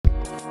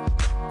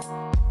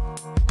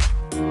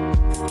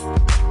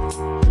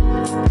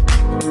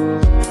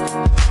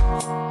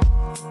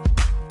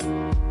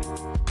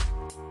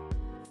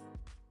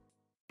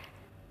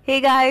Hey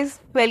guys,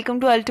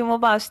 welcome to Ultimo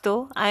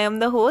Pasto. I am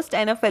the host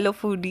and a fellow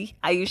foodie,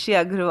 Ayushi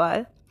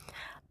Agrawal.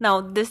 Now,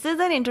 this is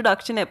an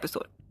introduction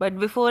episode, but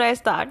before I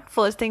start,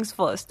 first things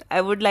first, I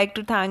would like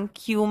to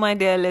thank you, my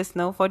dear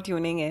listener, for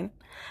tuning in.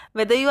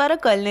 Whether you are a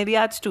culinary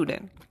arts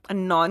student, a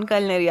non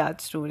culinary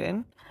arts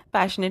student,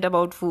 passionate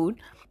about food,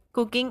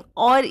 cooking,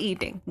 or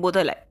eating, both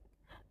alike,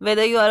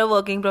 whether you are a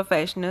working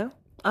professional,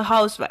 a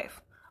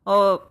housewife,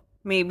 or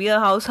maybe a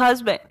house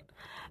husband,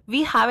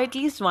 we have at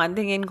least one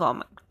thing in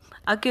common.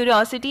 Our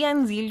curiosity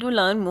and zeal to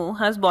learn more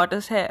has brought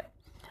us here.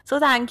 So,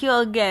 thank you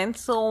again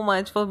so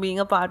much for being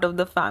a part of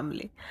the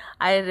family.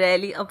 I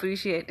really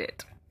appreciate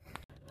it.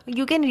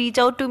 You can reach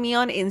out to me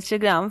on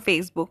Instagram,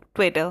 Facebook,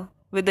 Twitter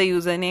with the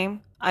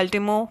username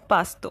Ultimo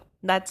Pasto.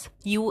 That's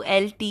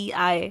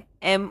ULTIMO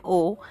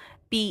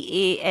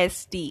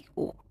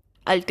PASTO.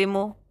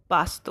 Ultimo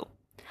Pasto.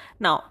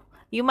 Now,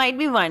 you might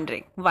be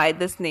wondering why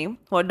this name?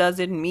 What does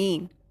it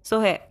mean?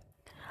 So, here,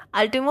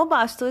 Ultimo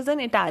Pasto is an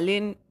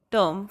Italian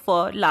term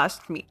for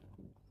last meal.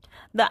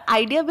 The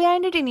idea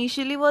behind it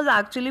initially was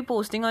actually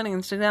posting on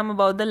Instagram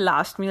about the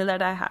last meal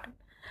that I had.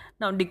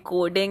 Now,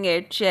 decoding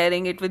it,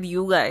 sharing it with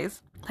you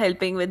guys,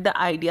 helping with the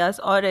ideas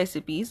or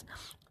recipes,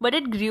 but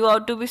it grew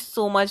out to be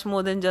so much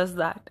more than just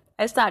that.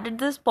 I started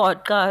this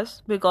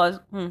podcast because,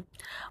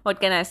 what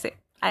can I say?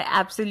 I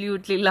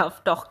absolutely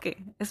love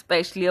talking,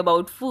 especially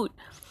about food.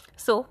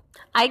 So,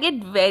 I get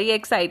very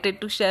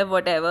excited to share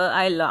whatever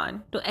I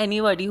learn to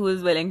anybody who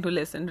is willing to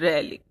listen,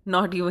 really,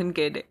 not even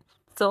kidding.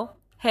 So,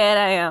 here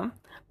I am.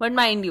 But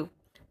mind you,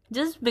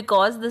 just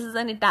because this is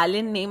an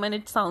Italian name and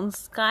it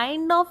sounds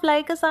kind of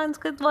like a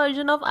Sanskrit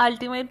version of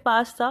ultimate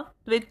pasta,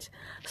 which,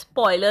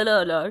 spoiler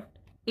alert,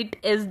 it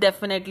is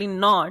definitely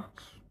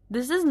not.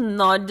 This is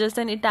not just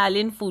an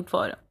Italian food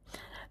forum.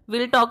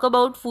 We'll talk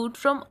about food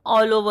from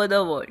all over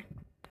the world.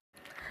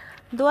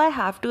 Though I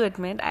have to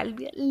admit, I'll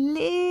be a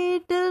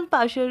little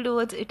partial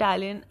towards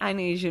Italian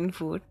and Asian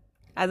food,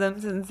 as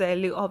I'm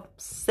sincerely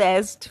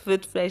obsessed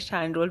with fresh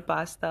hand rolled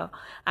pasta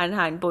and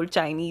hand pulled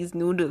Chinese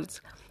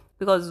noodles.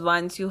 Because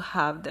once you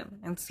have them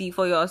and see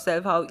for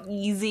yourself how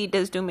easy it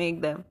is to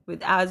make them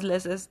with as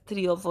less as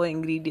 3 or 4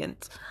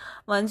 ingredients,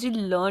 once you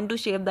learn to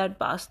shape that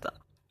pasta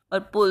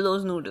or pull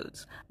those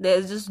noodles,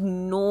 there's just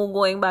no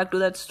going back to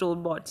that store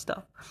bought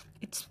stuff.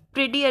 It's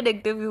pretty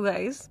addictive, you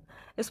guys,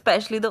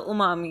 especially the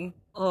umami.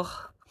 Ugh.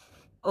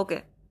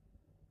 Okay.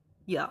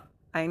 Yeah,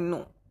 I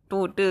know.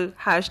 Total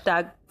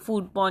hashtag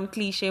food porn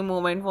cliche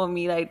moment for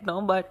me right now,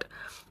 but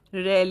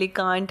really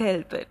can't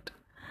help it.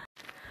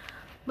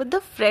 But the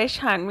fresh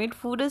handmade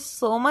food is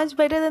so much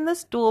better than the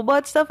store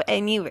bought stuff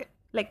anyway.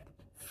 Like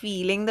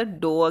feeling the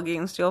dough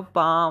against your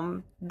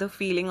palm, the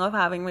feeling of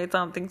having made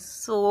something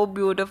so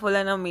beautiful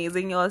and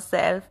amazing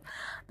yourself,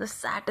 the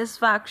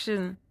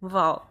satisfaction.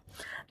 Wow.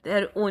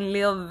 There are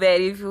only a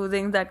very few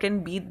things that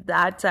can beat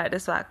that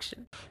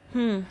satisfaction.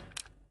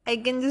 I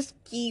can just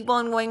keep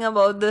on going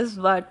about this,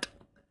 but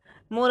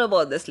more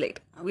about this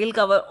later. We'll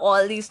cover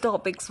all these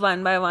topics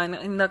one by one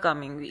in the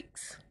coming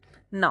weeks.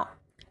 Now,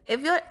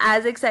 if you're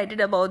as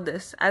excited about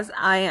this as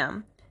I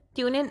am,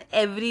 tune in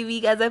every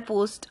week as I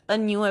post a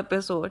new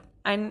episode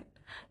and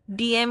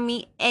DM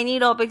me any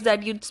topics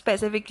that you'd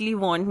specifically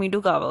want me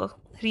to cover.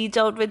 Reach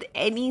out with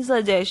any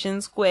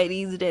suggestions,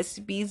 queries,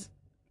 recipes,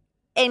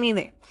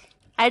 anything.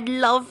 I'd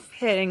love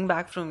hearing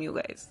back from you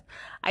guys.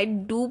 I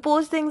do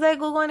post things I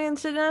cook on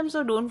Instagram,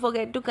 so don't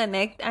forget to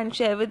connect and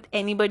share with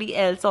anybody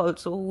else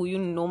also who you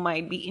know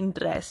might be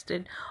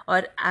interested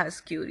or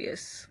as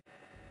curious.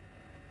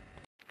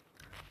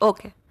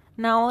 Okay,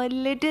 now a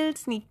little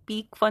sneak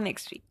peek for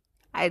next week.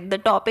 The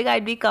topic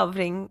I'd be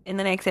covering in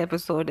the next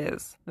episode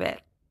is, well,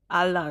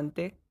 al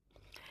dente.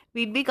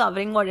 We'd be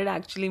covering what it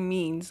actually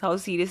means, how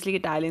seriously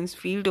Italians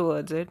feel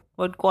towards it,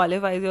 what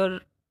qualifies your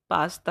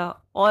pasta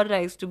or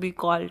rice to be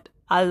called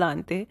al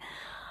dente,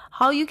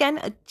 how you can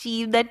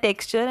achieve that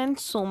texture, and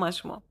so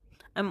much more.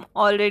 I'm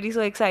already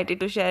so excited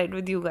to share it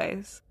with you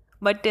guys.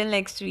 But till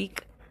next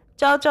week,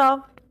 ciao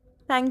ciao.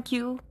 Thank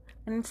you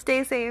and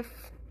stay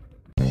safe.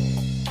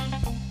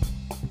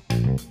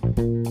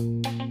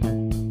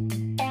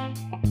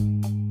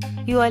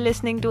 You are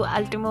listening to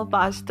Ultimo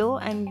Pasto,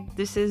 and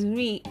this is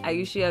me,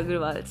 Ayushi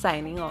Agrawal,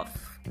 signing off.